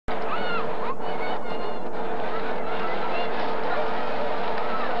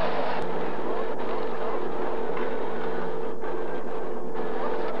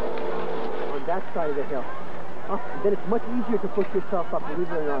of the hill. Then it's much easier to push yourself up,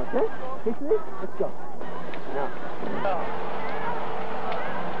 believe it or not, okay? Okay, Sweetie? Let's go. Now.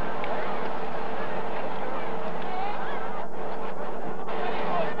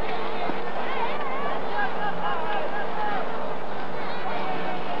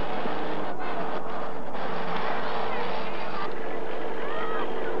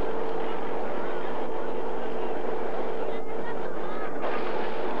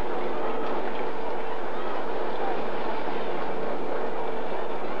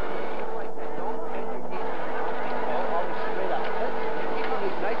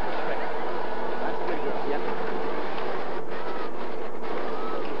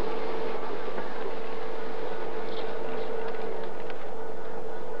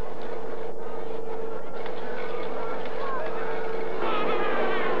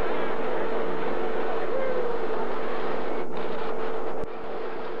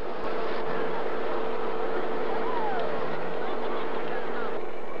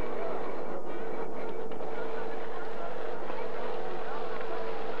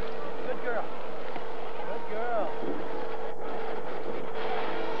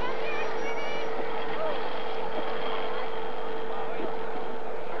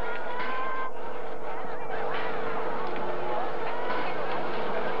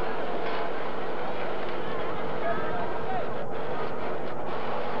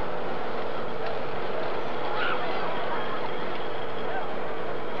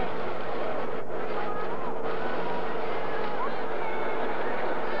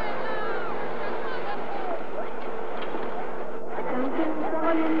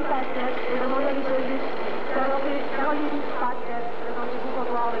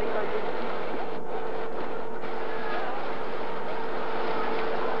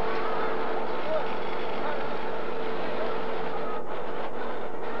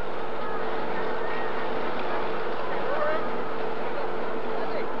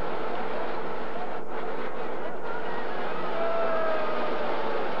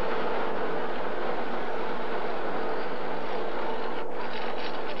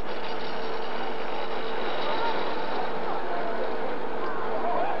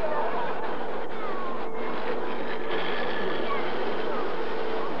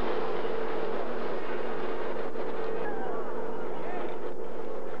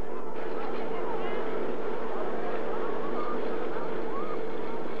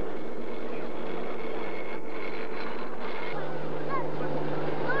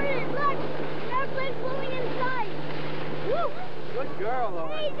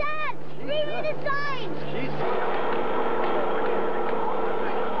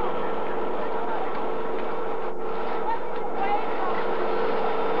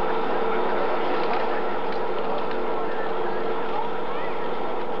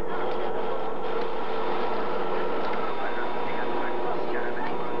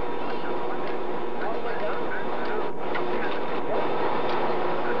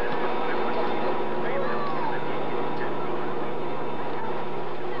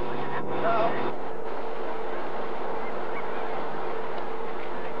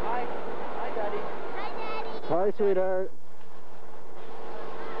 Hi, sweetheart.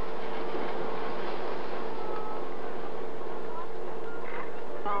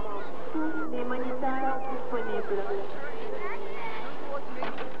 Les moniteurs disponibles.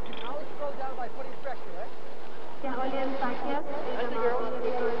 Caroline Paquette est demandée à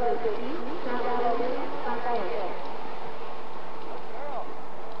l'école de ski. Caroline Paquette.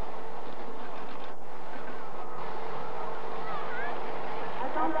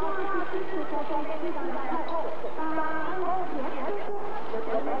 Attention, les petits se sont engagés dans la course. Par la pièce, le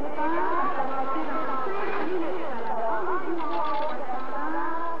premier départ a commencé dans 5 minutes.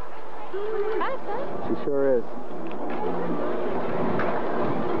 She sure is.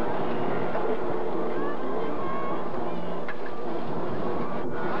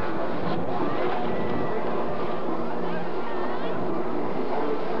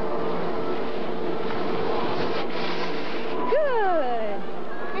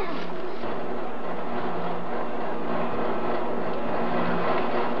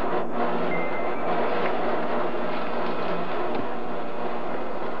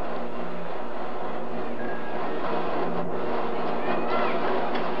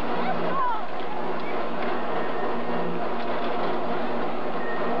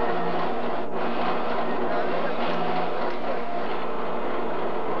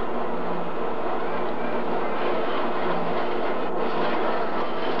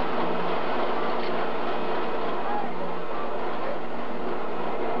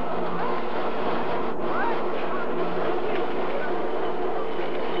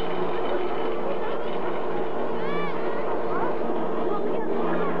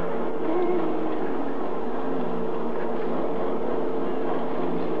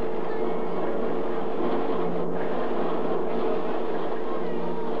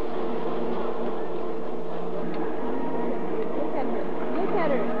 at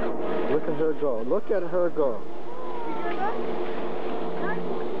her. Look at her go. Look at her go.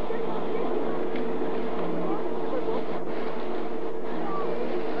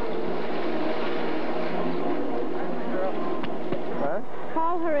 Huh?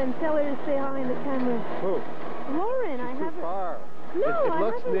 Call her and tell her to say hi in the camera. Who? Lauren, I Too haven't. far. No, it I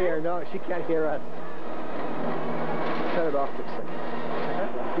looks haven't near. No, she can't hear us. Shut it off for a second.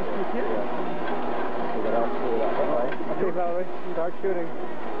 You can? Yeah. So that I'll screw it up. All right. Okay, Valerie. Start shooting. I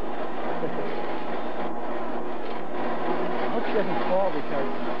hope she doesn't fall because...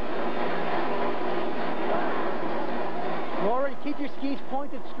 Lauren, keep your skis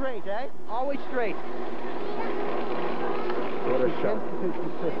pointed straight, eh? Always straight. What a shot.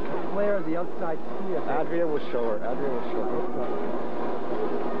 To flare the outside ski. Adrian will show her. Adrian will show her.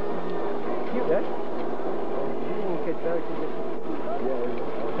 Cute, eh? You won't get better conditions. Yeah.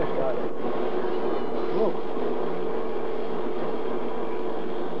 Whoa.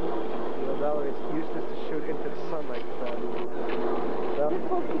 You know, Valerie, it's useless to shoot into the sun like that. Just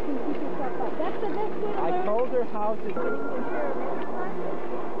hope you can keep yourself up. That's the best way to I learn. told her how to do it.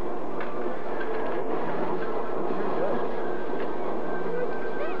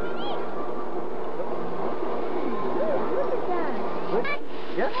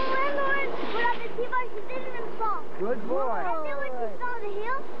 Yeah. Good boy. Oh,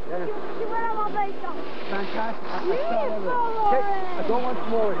 Fantastic. I Beautiful, saw it. Lauren. Okay, go once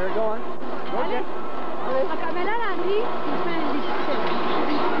more with her. Go on. Go again. Ok, mais là, Landry, il fait un difficile.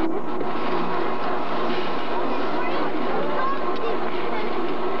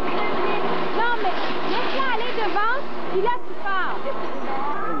 Non, mais laisse-la aller devant, puis là, tu pars.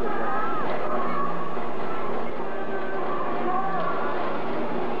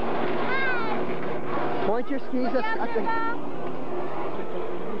 Point your skis at the...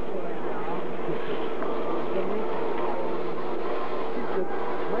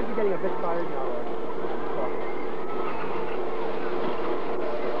 Might be getting a bit tired now.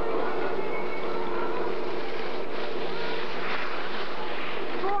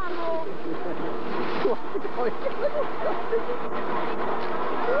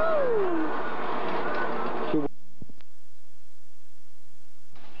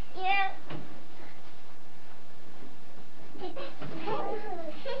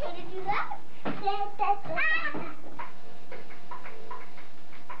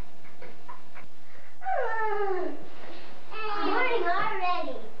 Morning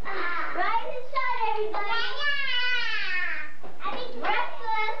already. Right inside, everybody. Having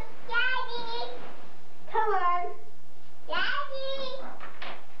breakfast. Daddy. Come on. Daddy.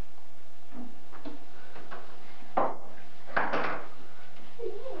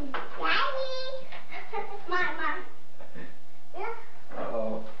 Daddy. Mom. Yeah.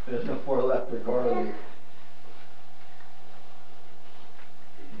 Uh-oh. There's no four left regardless.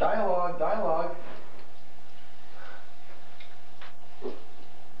 Dialogue, dialogue.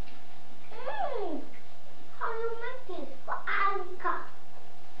 How do you make this?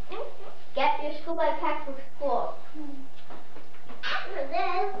 Get your school bag packed for school. After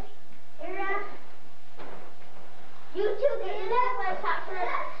this, you two get your school bag packed for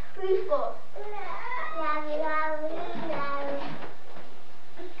preschool. We're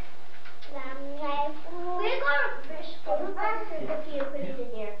going to preschool. Put it in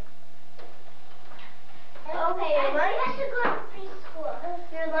here. Okay, your lunch has to go to preschool.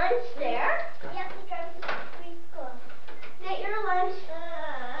 Your lunch there? You have to drive to preschool. Get your lunch.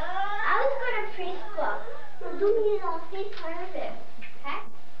 I was going to preschool. Well, do me the same part of it. Okay?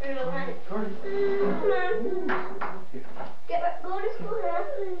 For your lunch. Come on. Go to school now.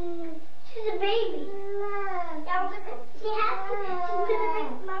 She's a baby. Yeah, she has to.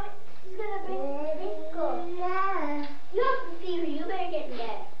 She's gonna bring preschool. You have to feed her. You better get in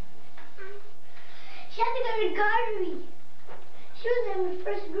bed. She had to go to Gardery. She was in the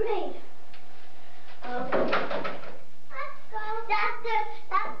first grade. Okay. Let's go.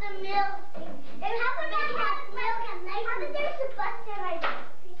 That's the milk. And how about we have milk and night? How about there's a bus there right now?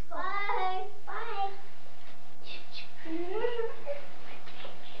 Bye. Bye.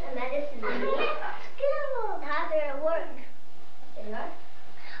 And that is the milk. Let's go. Now they're at work. They are?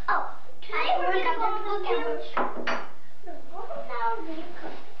 Oh. Today we're going to go campus. Now we go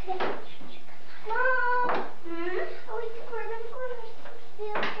campus. Mom! We're going to go to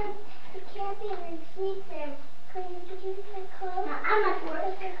the camping and sleep there. Can you give me my clothes? No, I'm at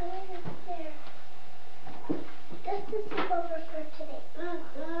work. We're going there. Just to sleep over for today.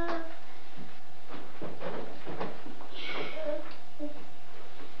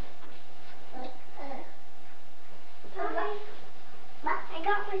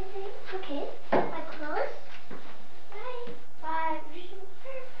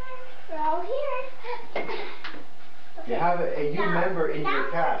 have a new member in your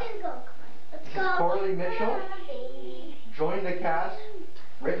cast. Let's go. Coralie Mitchell. Baby. Join the cast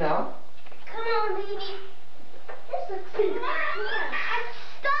right now. Come on, baby. This looks good.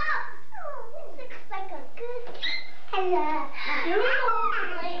 Stop! Oh, this looks like a good. Hello.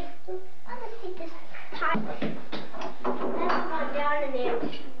 I'm gonna see this time. That's gone down in there.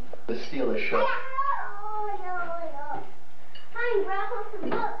 The steal is shut. Honey, grab off the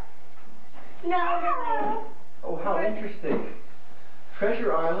book. No. Oh, how interesting.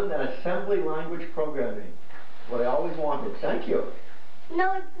 Treasure Island and Assembly Language Programming. What I always wanted. Thank you.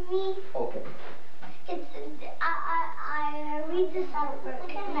 No, it's me. Okay. I read this at work.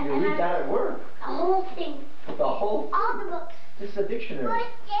 You read that at work? The whole thing. The whole thing? All the books. This is a dictionary. What's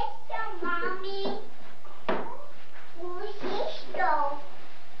this, Mommy? What's this, though?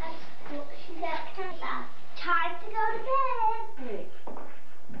 That's what she got. Time to go to bed.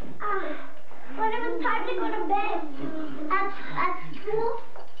 When it was time to go to bed at school,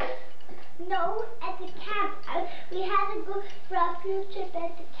 no, at the camp. We had to go for a field trip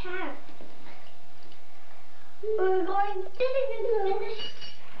at the camp. We were going.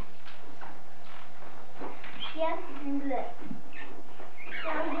 She has to do this.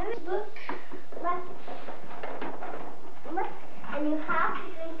 Now this book, and you have to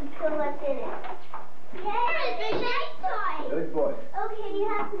drink the pill that's in it. Okay, it's a nighttime. Good boy. Okay, you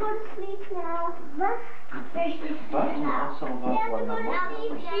have to go to sleep now. What? There's this What? now. Also, You have to go to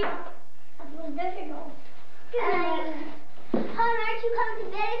sleep now. That was difficult. Hon, aren't you coming to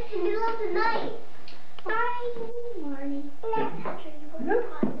bed? It's the middle of the night. Bye. Morning.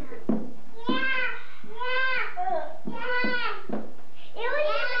 It was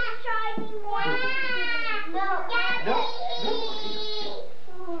even shiny morning. No.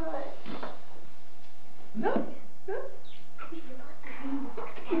 No.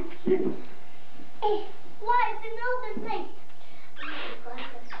 Why? It's the middle of the night.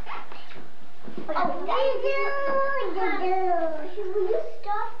 Will you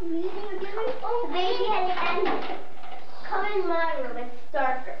stop reading again? Oh, baby has come in my room. It's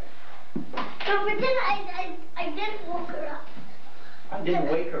darker. So pretend I didn't woke her up. I didn't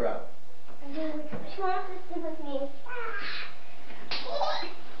wake her up. She wants to sleep with me.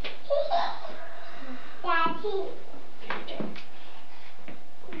 Daddy.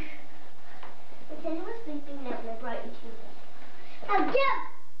 Pretend I was sleeping now and I brought you to Oh, Jim!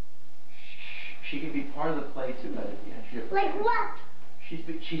 She can be part of the play too, Adrian. Like what? She's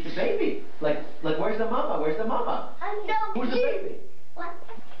the baby. Like where's the mama? Where's the mama? I'm no Who's the baby? What?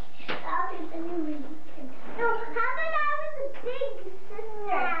 I'll be the new baby. No, how about I was a big sister?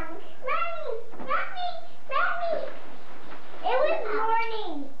 Mommy! It was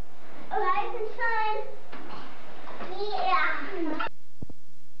morning. Rise and shine. Yeah.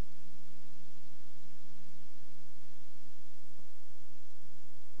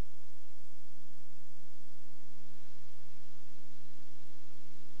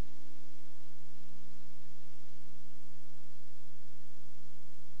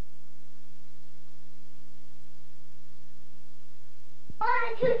 I don't want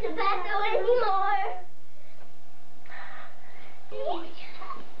to chew tobacco anymore.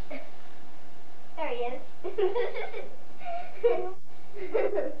 There he is.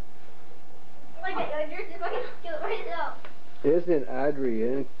 Look at your dress is fucking cute myself. Isn't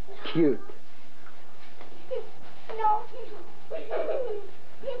Adrian cute? No.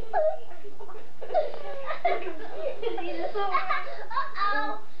 Uh-oh.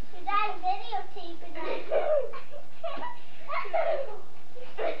 Your dad videotaping us.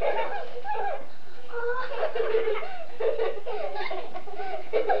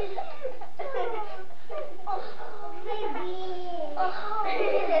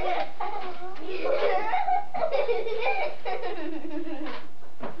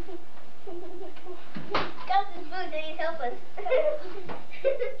 Got this food, please help us.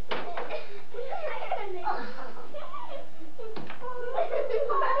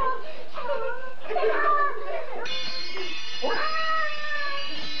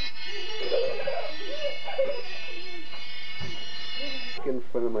 In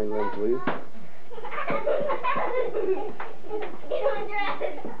front of my lens, will you?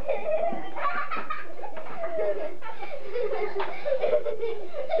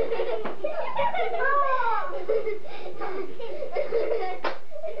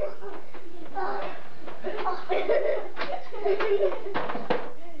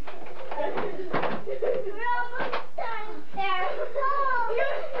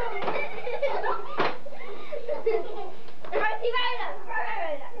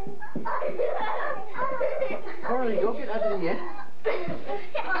 Coralie, go get Adrian.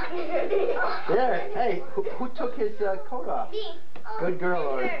 There. Hey, who took his coat off? Me. Good girl,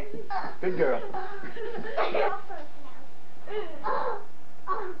 Lori. Good girl.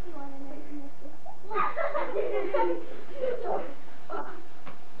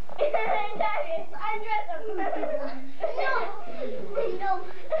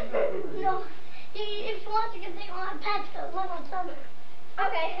 No. If you want, you can take on pets the little summer.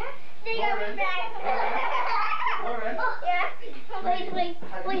 Okay. They got me back. Alright. Yeah.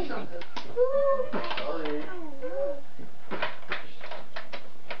 Wait. Sorry.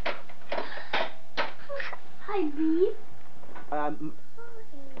 Hi, Bee.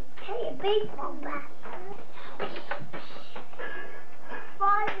 Hey, a baseball bat.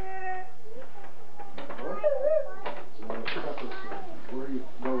 Fire. Where are you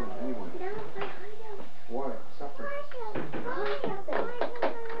going anyway? Why? Supper.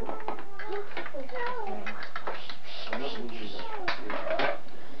 I'm not losing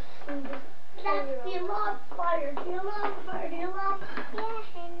that. Do you love fire? Do you love fire? Do you love?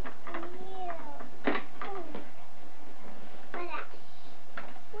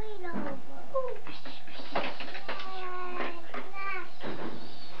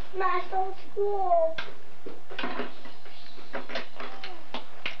 Smash on school.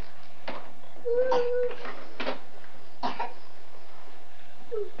 Fire!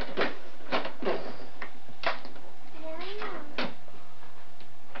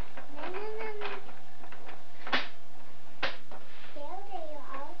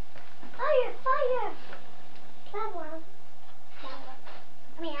 That one.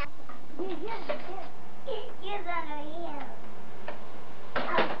 You're gonna hear.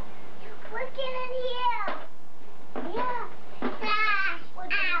 Let's get in here. Yeah. Flash.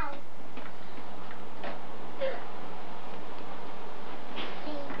 Ow.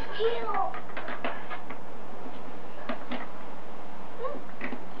 Heal.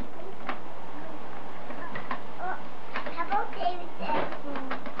 How about David said?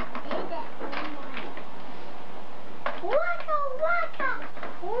 Waka, waka,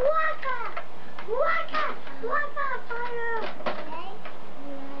 waka, waka, waka, fire.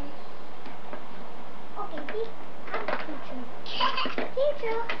 Okay, I'm the teacher.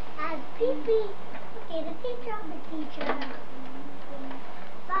 Teacher has pee-pee. Okay, the teacher, I'm the teacher.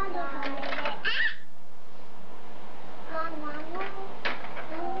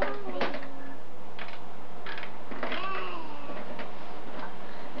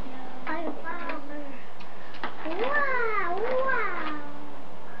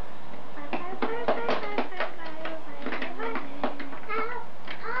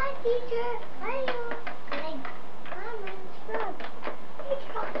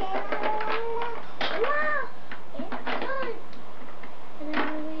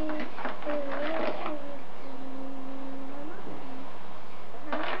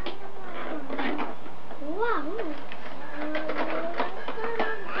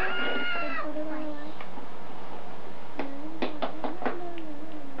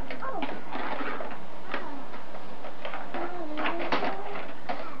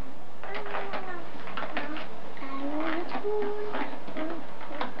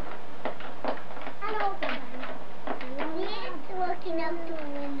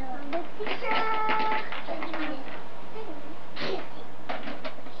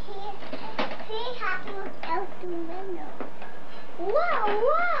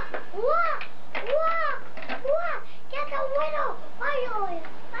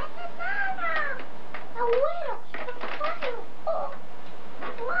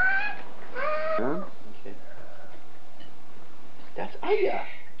 That's Aya.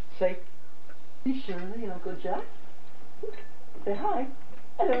 Say, hey Shirley and Uncle Jack. Say hi.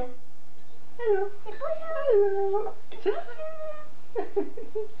 Hello. Hello. Hello. Say hi.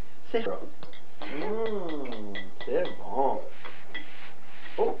 Say hello. C'est bon.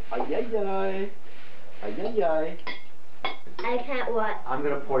 Oh, aïe aïe aïe. Aïe aïe aïe. I can't what? I'm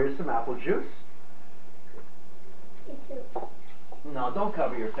going to pour you some apple juice. No, don't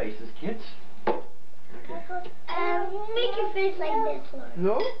cover your faces, kids. Okay. Make your face like this, Lord.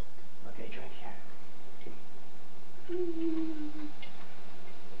 No? Okay, drink here.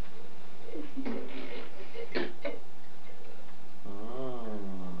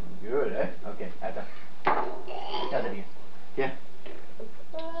 Good, eh? Okay, Ada. Ada, yeah.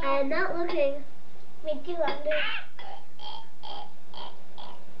 I am not looking. Me too, under.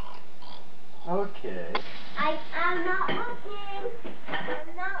 Okay. I am not looking.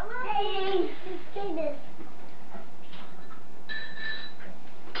 I'm not looking. Say this.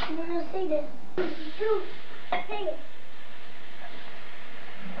 I'm gonna say this. Say it.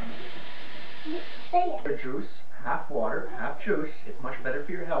 Say it. Juice, half water, half juice, it's much better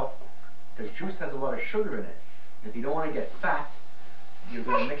for your health because juice has a lot of sugar in it. If you don't want to get fat, you're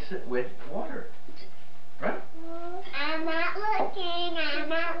going to mix it with water. Right? I'm not looking, I'm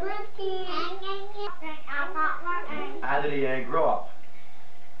not looking. I'm not looking. Adrian, grow up.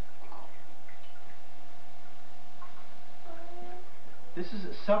 This is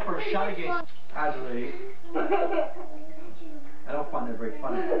a supper shot against Adrian. I don't find that very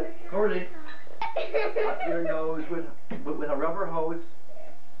funny. Corley, up your nose with a rubber hose.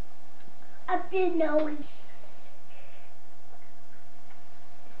 Up your nose.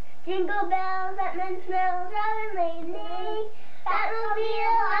 Jingle bells, that man smells rather lazy.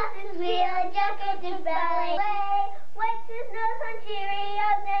 Batmobile lost his wheel, a joker to ballet. Wipes his nose on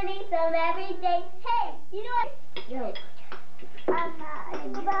Cheerios and eats them every day. Hey, you know what? Yo.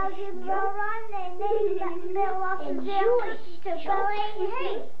 Jingle bells, jingle bell run, Batmobile lost his wheel, to ballet.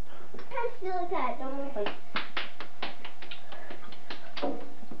 Hey, I'm still attached. Don't move like.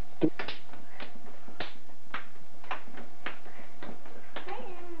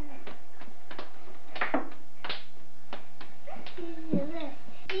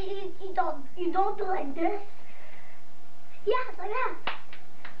 You don't do like this. Yeah, like that.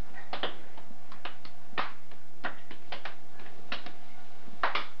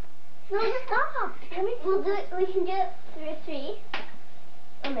 No, stop. We'll do it. We can do it through three.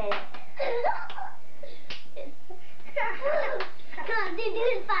 A minute. Come on, do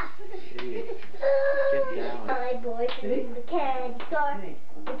it fast. Get down. My boyfriend, the candy store.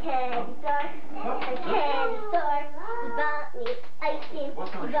 The candy store. The candy store. He bought me ice cream. He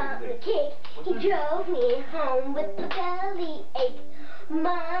bought me cake. He drove me home with a belly ache.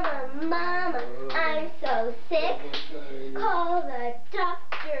 Mama, mama, I'm so sick. Call the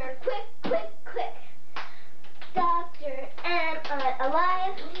doctor, quick, quick, quick. Doctor, am I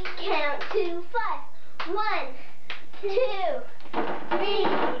alive? Count to 5. 1, 2, 3,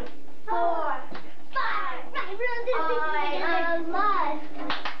 4, 5. I'm alive.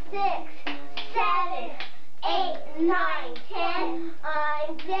 6, 7, 8, 9, 10.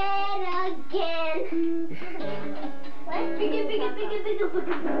 I'm dead again.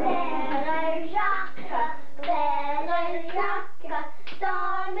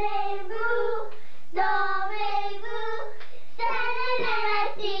 Dormez-vous, dormez-vous.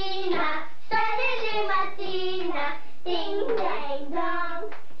 Saturday mattina, ding dang dong,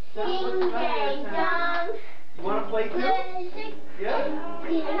 ding dang dong. You want to play too? Yeah?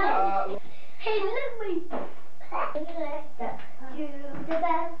 Hey, look me. To the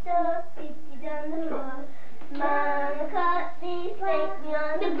bathtub, 50 down the floor. Mama caught me, spanked me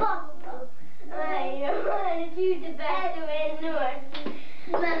on the ball. I don't want to do the bathroom anymore.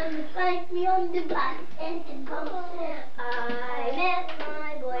 Mama spanked me on the butt and the ball. I met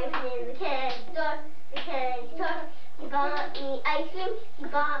my boyfriend in the candy store. The candy store. He bought me ice cream. He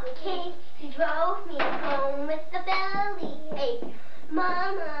bought me cake. He drove me home with a belly ache.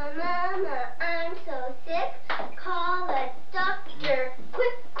 Mama, mama, I'm so sick. Call a doctor,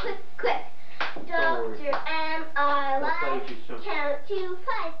 quick, quick, quick. Doctor, am I alive? Count to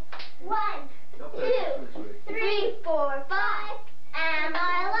 5. 1, 2, 3, 4, 5. Am I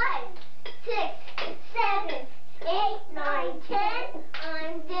alive? 6, 7, 8, 9, 10.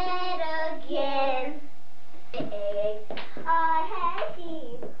 I'm dead again. I had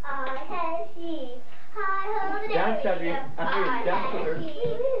sheep. Dance, Adrian. Adrian, dance with her.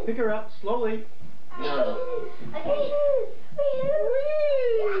 Pick her up slowly. No. Okay.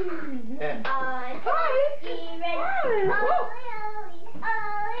 And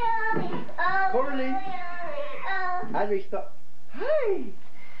Corley. Adrian, stop. Hi.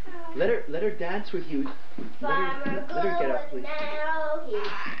 Let her dance with you. Let her get up, please.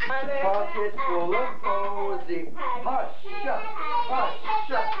 Pocket full of posy. Hush, shut, hush,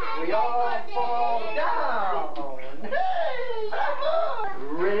 shut. We all fall down.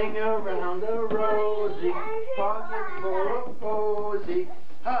 Ring around the rosy. Pocket full of posy.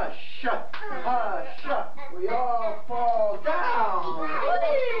 Hush, shut, we all fall down.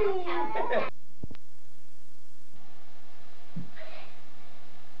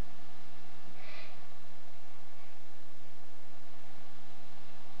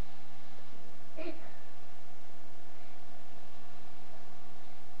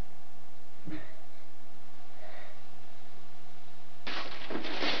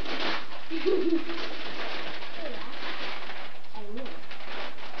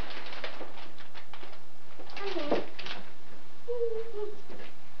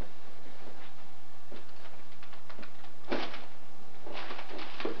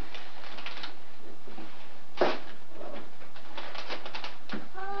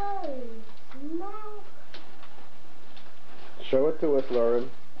 Lauren.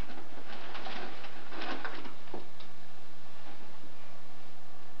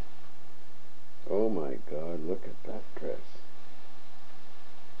 Oh my God, look at that dress.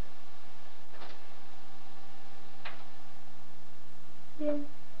 Yeah.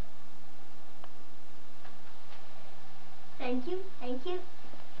 Thank you, thank you.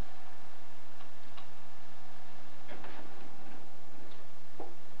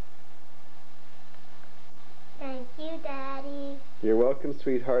 Thank you, Daddy. You're welcome,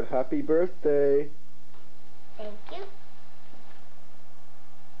 sweetheart. Happy birthday. Thank you.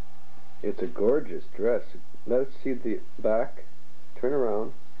 It's a gorgeous dress. Let us see the back. Turn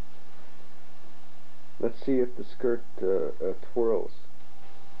around. Let's see if the skirt twirls.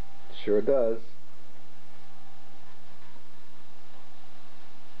 Sure does.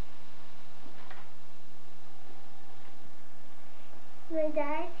 My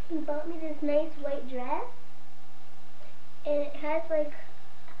dad, he bought me this nice white dress, and it has like,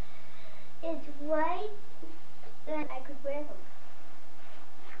 it's white, and I could wear them.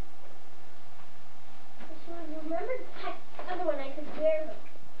 So remember the other one, I could wear them.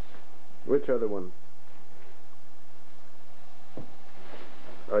 Which other one?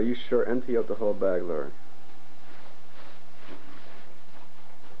 Are you sure? Empty out the whole bag, Laura.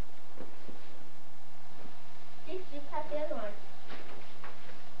 Just pass the other one.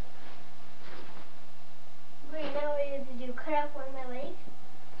 Wait, now what do you have to do? Cut off one of my legs?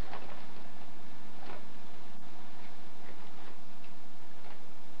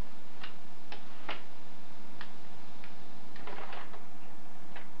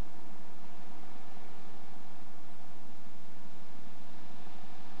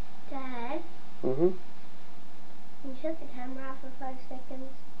 Dad? Mm-hmm. Can you shut the camera off for 5 seconds?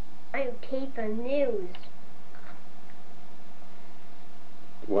 I hate the news.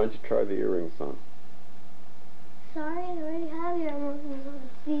 Why don't you try the earrings on? Sorry, I already have your emotions on.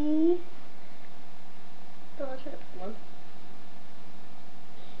 See? Don't try to plug.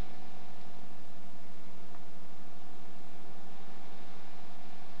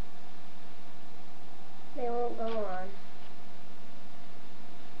 They won't go on.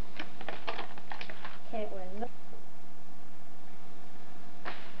 Can't win.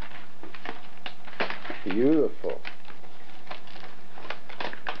 Beautiful.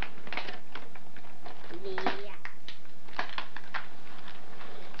 Yeah.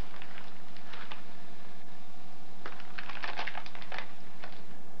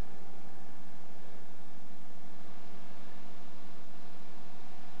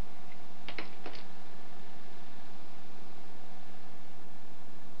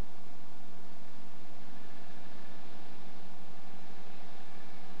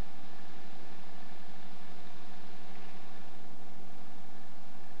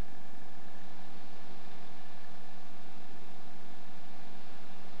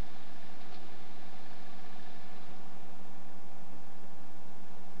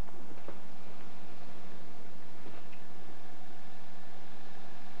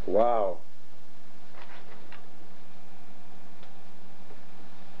 Wow.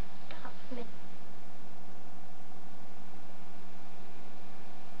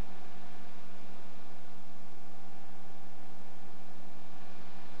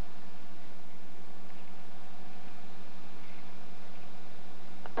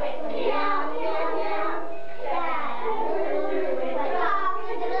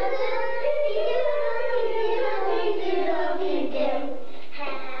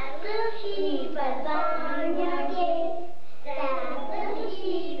 Hello,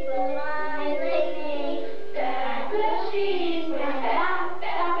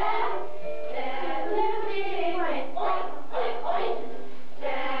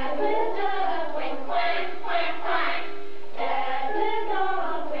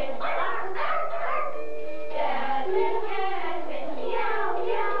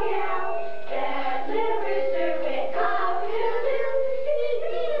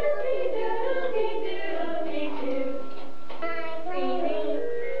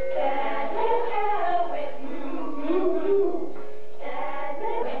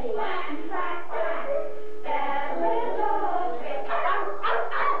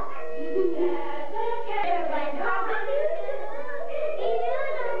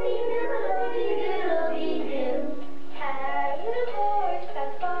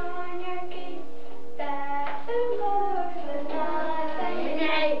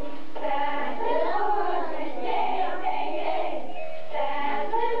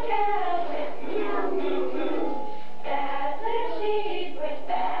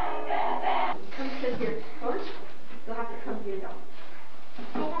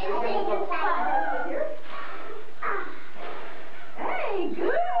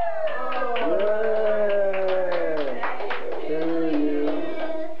 good.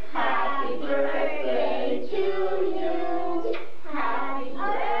 Happy birthday to you. Happy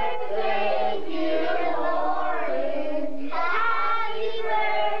birthday, dear Lauren. Happy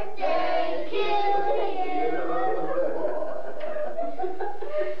birthday to you.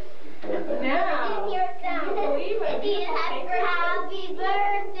 Now, Hear it sound. Happy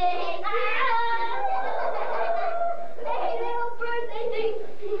birthday. Hey, little birthday thing.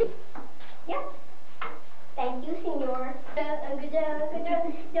 Yep. Thank you, senor.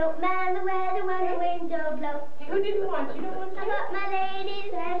 Don't mind the weather when the window blows. hey, who didn't want? You don't want I cake? got my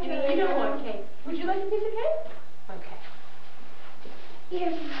ladies and You don't want cake. Would you like a piece of cake? Okay.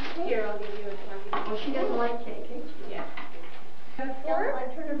 Here's my Here, I'll give you a Well, she doesn't like cake, eh? Yeah. Did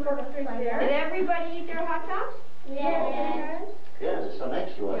everybody eat their hot dogs? Yes. Yeah, there's some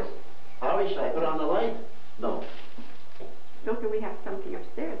extra ones. Howie, should I put on the light? No. Don't we have something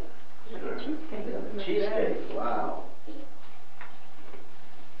upstairs? Like a cheesecake. Cheesecake, wow.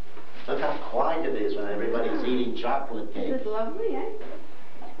 Look how quiet it is when everybody's eating chocolate cake. This is lovely, eh?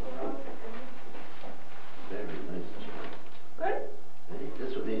 Very nice. Good? Hey,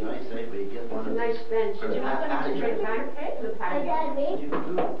 this would be nice, eh, if we get one of Nice these. bench. For Did the you want them to patio. drink back to the My patio? dad made You do.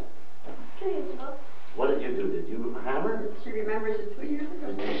 2 years ago. What did you do? Did you hammer? She remembers it 2 years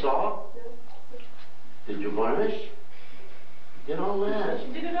ago. Did you saw? Did you varnish? Did all that?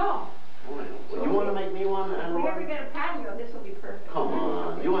 She did it all. Well, you want to make me one? If we ever get a patio, this will be perfect. Come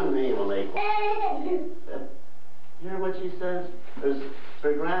on, you and me will make one. You hear what she says? There's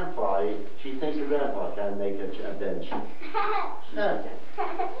her grandpa, she thinks her grandpa can't make a bench. Shut.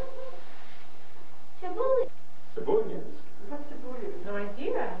 Civilians. What's the border? No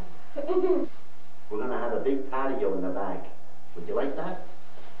idea. We're going to have a big patio in the back. Would you like that?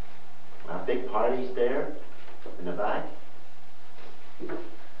 Have big parties there in the back?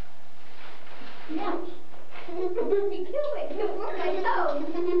 No. You kill it. You work my toe.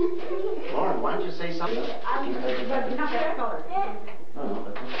 Lauren, why don't you say something? But not that color. Oh,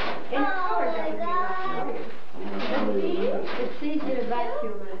 but In color, that would be nice. It's easy to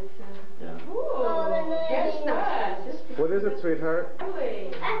vacuum, and it's, yeah. Ooh. that's Guess nice. what? What is it, sweetheart? Really?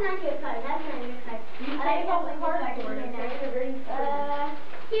 That's not good cut. That's not good cut. You save all the cardboard, okay? They're very important.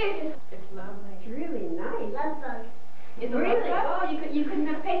 Here's It's lovely. It's really nice. love bug. Is it Really? love? Oh, you couldn't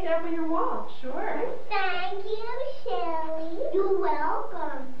have painted it up on your wall. Sure. Thank you, Shelly. You're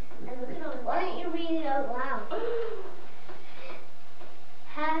welcome. And look at all. Why don't you read it out loud?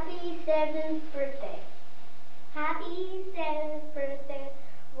 Happy 7th birthday. Happy 7th birthday,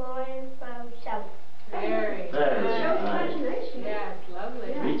 Lauren from Shelby. Very Very good. nice. Imagination. Yeah, it's lovely.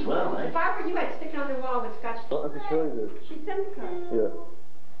 Yeah. Reads well, eh? If I were you, I'd stick it on the wall with Scotch. Oh, I'm sure you did. She sent it to us. Yeah.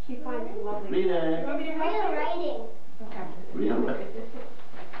 She finds it lovely. Read You it. want me to help Real you? writing. Okay. Read it.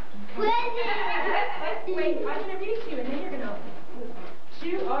 Wait, I'm going to read it to you and then you're going to open it. To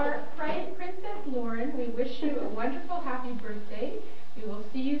our Princess Lauren, we wish you a wonderful happy birthday. We will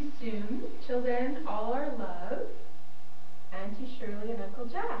see you soon. Till then, all our love. Auntie Shirley and Uncle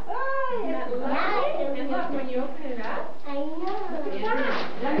Jack. Isn't that lovely? And look, when you open it up, I know. look at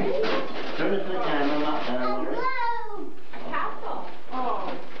that. Turn it to the camera, not down. Whoa! A castle.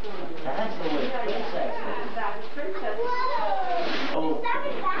 Oh, That's the way, princess. that is princess. Whoa! Oh, I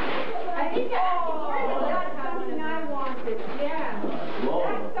think that's something I wanted. Yeah.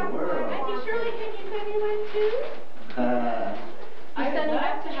 Lord of the world. Auntie Shirley, can you send me one too? I would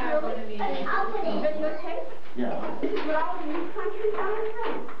love to have one of these. I'll put it. Videotape? Yeah. This is what all the new countries are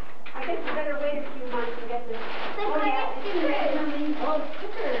from. I guess we better wait a few months to get this. Oh,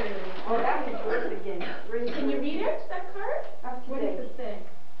 stickers. Oh, that was worth again. Can you read it, that card? Up to What does date. it say?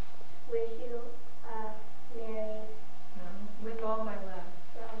 Wish you Merry With all my love.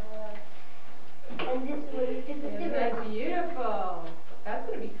 Summer. And this one is just a Isn't sticker. that beautiful? That's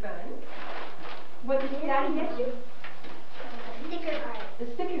going to be fun. What did Daddy get you? Sticker card. The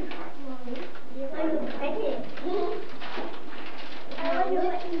sticker card. I'm going to print it. I'm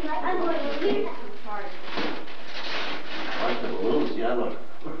going to use it. Like the balloons, yeah, look.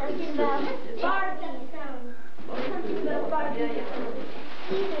 Something about Barbie sound. Something about Barbie.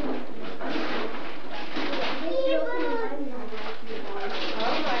 Oh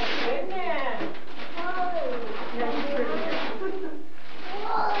my goodness.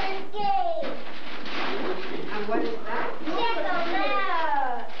 Roller skate. And what is that?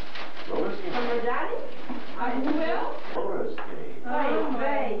 Roller From skate. your daddy? Who will? Roller skate. Oh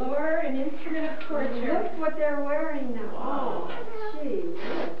my Lord, an instrument of torture. Look what they're wearing now. Wow. Gee,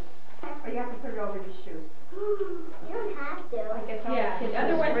 whiz. Or you have to put it over your shoes? You don't have to. Like I tell Yeah, the kids,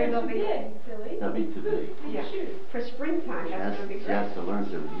 otherwise spring they're will too be big, silly. That'll be too big. Yeah. For springtime, She that's has, going to be she great. has to learn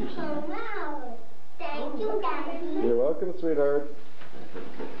to use Oh, them. wow. Thank you, Daddy. You're welcome, sweetheart.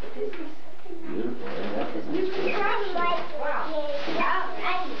 Beautiful. That's it. Wow.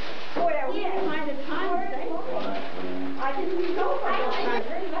 Boy, I wouldn't mind the time, eh? I didn't know about those times. I'm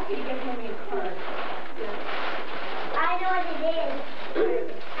very lucky to get home in a car. I know what it is.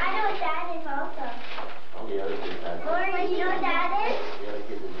 I know what that is also. All the other kids have. Lauren, you know what that is? The other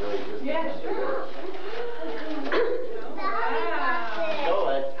kids enjoy this. Yeah, sure. Show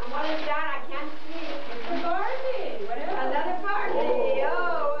it. And what is that? I can't see it. It's a Barbie, whatever. Another party. Oh.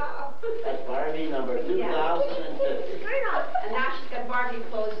 Oh, wow. That's Barbie number 2050. And now she's got Barbie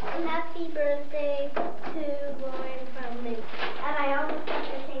clothes. Happy birthday to Lauren from me. And I almost got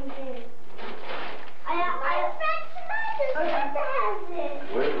the same thing.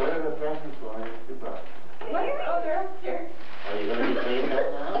 Where are the presents going? Goodbye. Where? Oh, they're up here. Are you going to be saying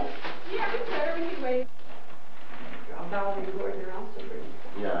that now? Yeah, it's better when you wait. I'll bow the Lord and also bring.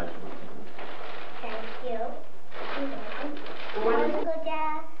 Yeah. Thank you. One Wonderful,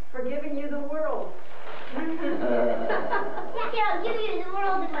 Dad. for giving you the world. Yeah, I'll give you the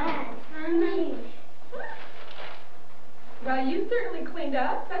world in my hands. Well, you certainly cleaned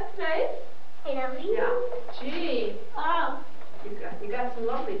up. That's nice. Hey, now, we. Yeah. Gee. Oh. You got some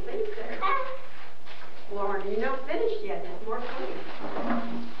lovely things there. Lauren, you're not finished yet. There's more coming.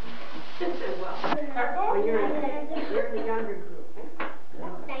 Well, you're in the younger group, eh?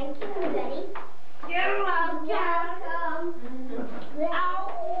 Thank you, everybody. You're welcome. Ow.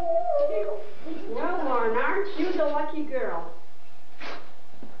 Well, Lauren, aren't you the lucky girl?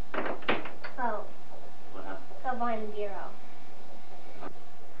 Oh, What happened? go behind the bureau.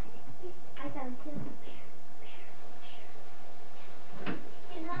 I found two.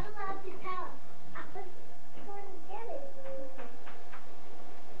 You're not allowed to tell. I was going to get it.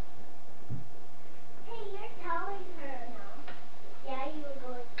 Hey, you're telling her. No. Yeah, you were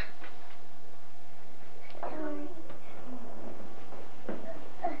going.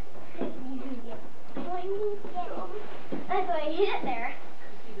 That's why I hit it there.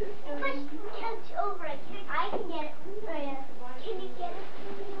 Push, catch over. I can get it. Oh, yeah. Can you get it?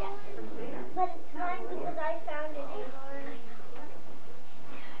 Yeah. But it's mine because I found it.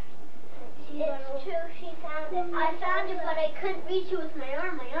 It's true, she found it. I found it, but I couldn't reach it with my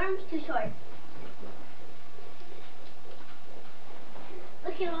arm. My arm's too short.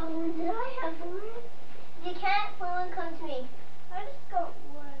 Look at all the ones that I have, Lauren. You can't when one comes to me. I just got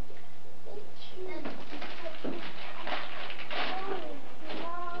one.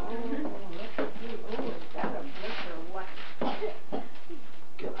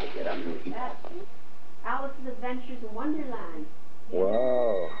 Can I get underneath? Alice's Adventures in Wonderland.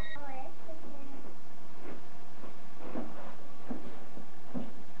 Wow.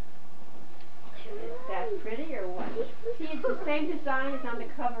 Is that pretty or what? See, it's the same design as on the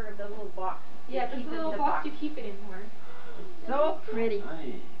cover of the little box. Yeah, You it's keep the it in little the box you keep it in, Lauren. So pretty.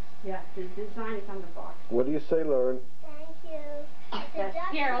 Nice. Yeah, the design is on the box. What do you say, Lauren? Thank you. That's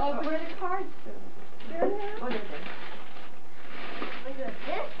Here, I'll open Where are the cards? Oh, they're there. Look what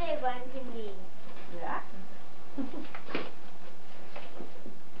this big one can be. Yeah.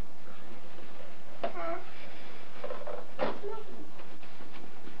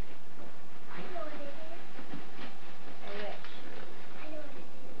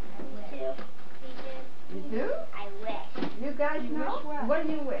 You do? I wish. You guys You know? wish what? What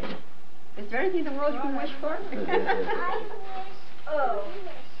do you wish? Is there anything the world can wish for? I wish. Oh.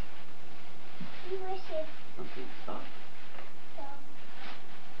 You wish it. Something soft.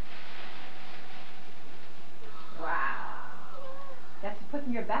 Wow. That's to put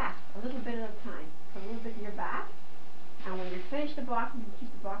in your back, a little bit at a time. Put a little bit in your back. And when you finish the bottom, you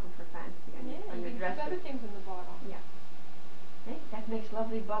keep the bottom for fancy on Yeah, your you can dresses. keep other things in the bottle. Yeah. Hey, that makes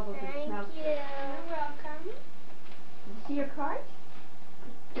lovely bubbles and Thank smells. you. You're welcome. You see your cards?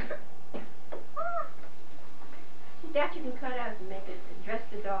 See, that you can cut out and make it dress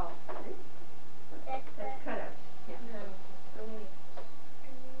the doll. See? That's cutouts. Yeah.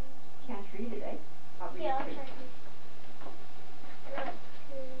 Can't read it, eh? I'll read Yeah, it I'll for you. try to.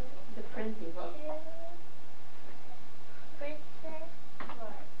 The printing book. Princess.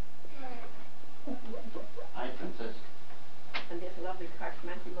 Hi, Princess. And there's a lovely card from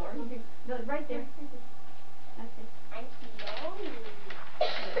Auntie Laura. No, right there. That's it.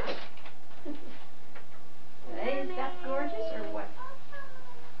 Hey, is that gorgeous or what?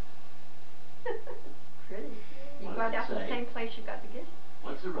 Pretty. You What got does that it from the say? same place you got the gift?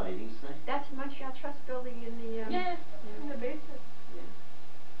 What's the writing say? That's Montreal Trust Building in the... Yes, in the basement. Yeah.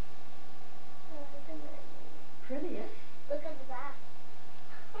 Pretty, yeah? Look at the back.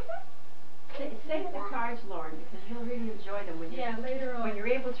 Save the cards, Lauren, because you'll really enjoy them when you later on. when you're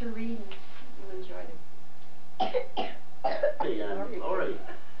able to read. You'll enjoy them. Hey, Lori.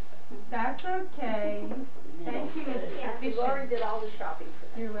 That's okay. Thank you, Miss Efficient. Lauren did all the shopping for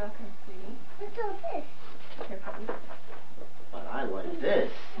that. You're welcome, sweetie. What's all this? Careful. But I like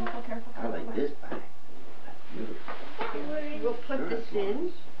this. Careful, careful, I careful. like this bag. That's beautiful. We'll put Sure, this it's in,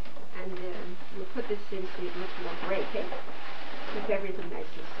 nice. and we'll put this in so it looks more great, okay? Keep everything nice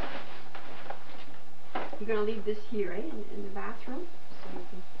and soft. You're going to leave this here, eh, in the bathroom? So you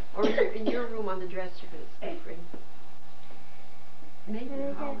can, or in your room on the dresser, but it's safe, right? Maybe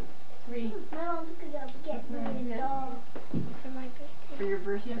in Holland. 3. Mom, look at that. Get me a doll for my birthday. For your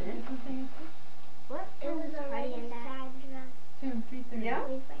birthday? What? It was already in that. 3:30. Yeah?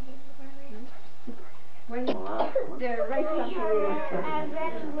 When you, Wow. they're right up I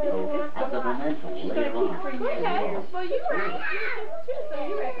read a little one. That's a memento later on. for years and years. Well, you were.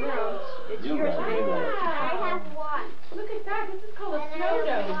 No, it's You yours, were. baby. I have watch. Look at that. This is called a And I snow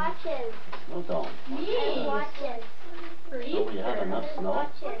have dome. watches. No, don't. I have Yes. watches. For So we have Easter. enough snow.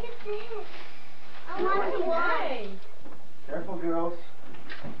 Watches. Look at this. I want to watch. Hey. Careful, girls.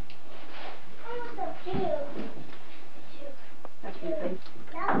 Oh, so cute. That's your baby.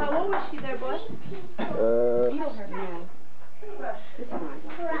 How old was she there, boy? Yeah. This one.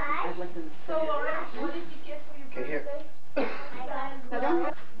 Right. I'd like to. So, Laura, what did you get for your Okay, here. birthday? I got don't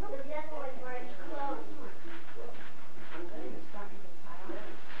the devil was wearing clothes.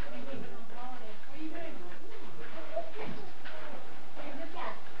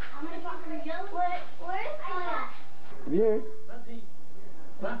 Where's Maya? Here.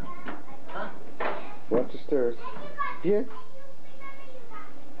 Watch the stairs. Here.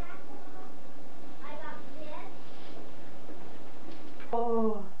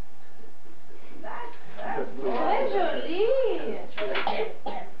 Oh. Très jolie.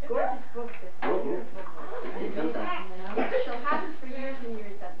 Gorgeous book. Here comes that. She'll have it for years and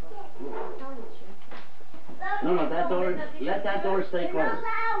years, that book. I'm telling you, she- No, that door, let that door stay You're closed. not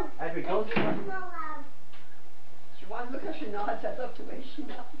loud. Adrian, go. You're not loud. She wants, look how she nods, I love the way she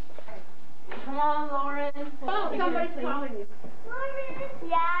nods. Come on, Lauren. Oh, somebody's calling you.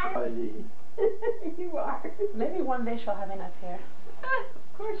 Yeah. You are. Maybe one day she'll have enough hair.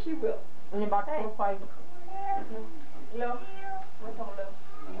 Of course you will. On est back for 5. Là. Mettons là.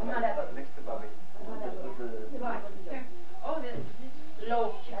 I'm not that book. Next to Bobby. Goodbye. Here. Oh, this.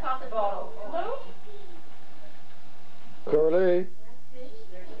 Low. She caught the bottle. Low? Corley.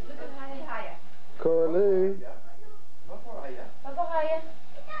 Look at Haya Haya. Corley. Papa Haya.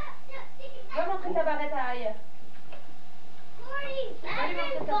 Va montrer ta barrette à Haya. Corey,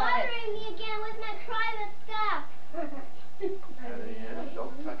 Adrian's bothering me again with my private stuff.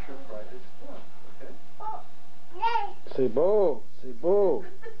 Don't touch your private stuff, Yay. C'est beau. C'est beau.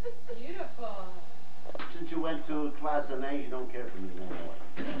 Beautiful. Since you went to class in A, you don't care for me anymore.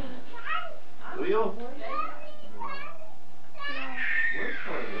 Do you? Where's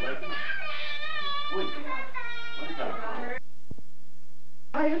Corey? Like, wait. What's that?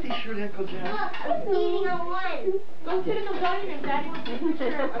 Hi, Auntie Shirley, Uncle Jack. Look, I'm eating a one. Go sit in the garden and Daddy wants to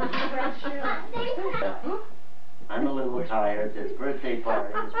picture of your grandchildren. I'm a little tired. This birthday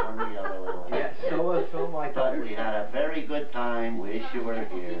party is one or the other little. Yes, so a film like that. But we had a very good time. Wish you were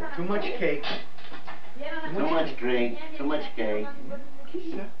here. Too much cake. Too much drink, too much cake.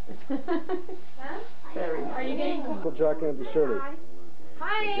 Very nice. Are you getting Uncle Jack and Auntie Shirley.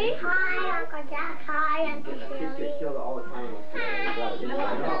 Hi. Hi, Uncle Jack. Hi, Auntie Shirley. killed all the time. You know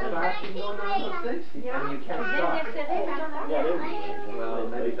how fast you go down those things? Yeah. And you can't stop. Yeah, there's Well,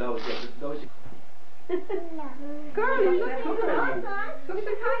 maybe those. Girl, look at Corley. Look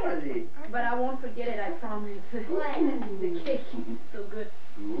at Haya. But I won't forget it, I promise. What? The cake. So good.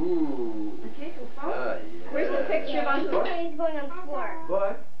 Ooh. Okay, so far. Yeah. Where's the picture of Uncle? He's going on the floor.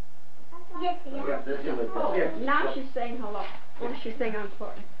 What? Yes, he is. Yeah, this is what Oh, Here. now she's saying hello. Oh, she's saying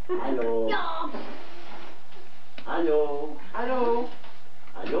encore. Hello. Hello. Allô?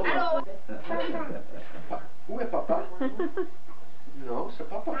 Hello. Où est papa? Non, c'est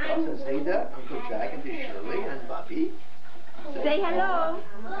pas papa, c'est Zayda, Uncle Jack, and Shirley, and Bobby. Say hello.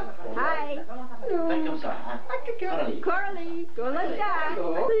 Hi. Fais comme ça, hein? Allez. Corley, go like that.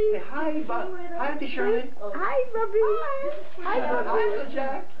 Hello. Say hi, hi, Auntie Shirley. Hi, Bobby. Hi, Uncle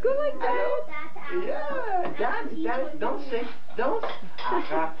Jack. Go like that. That's Yeah, dance, don't sing, don't.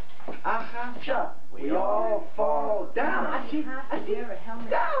 Aha, aha, cha. We all fall down. I see,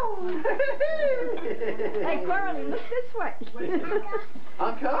 down. Hey, Corley, look this way.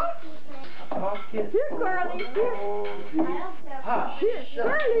 Uncle? pocket. Here, Carly, here. Hush. Here,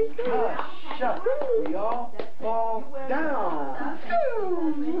 Carly, here. Hush. We all fall down.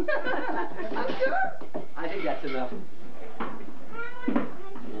 I think that's enough.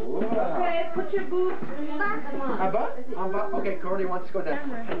 Okay, put your boots on. Okay, Cordy wants to go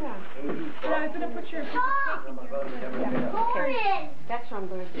down. I was going to put your That's what I'm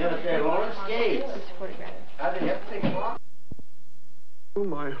going to do. Yeah, but they're roller skates. Let's photograph it. How did you have to take them off?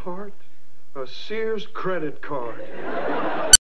 My heart, a Sears credit card.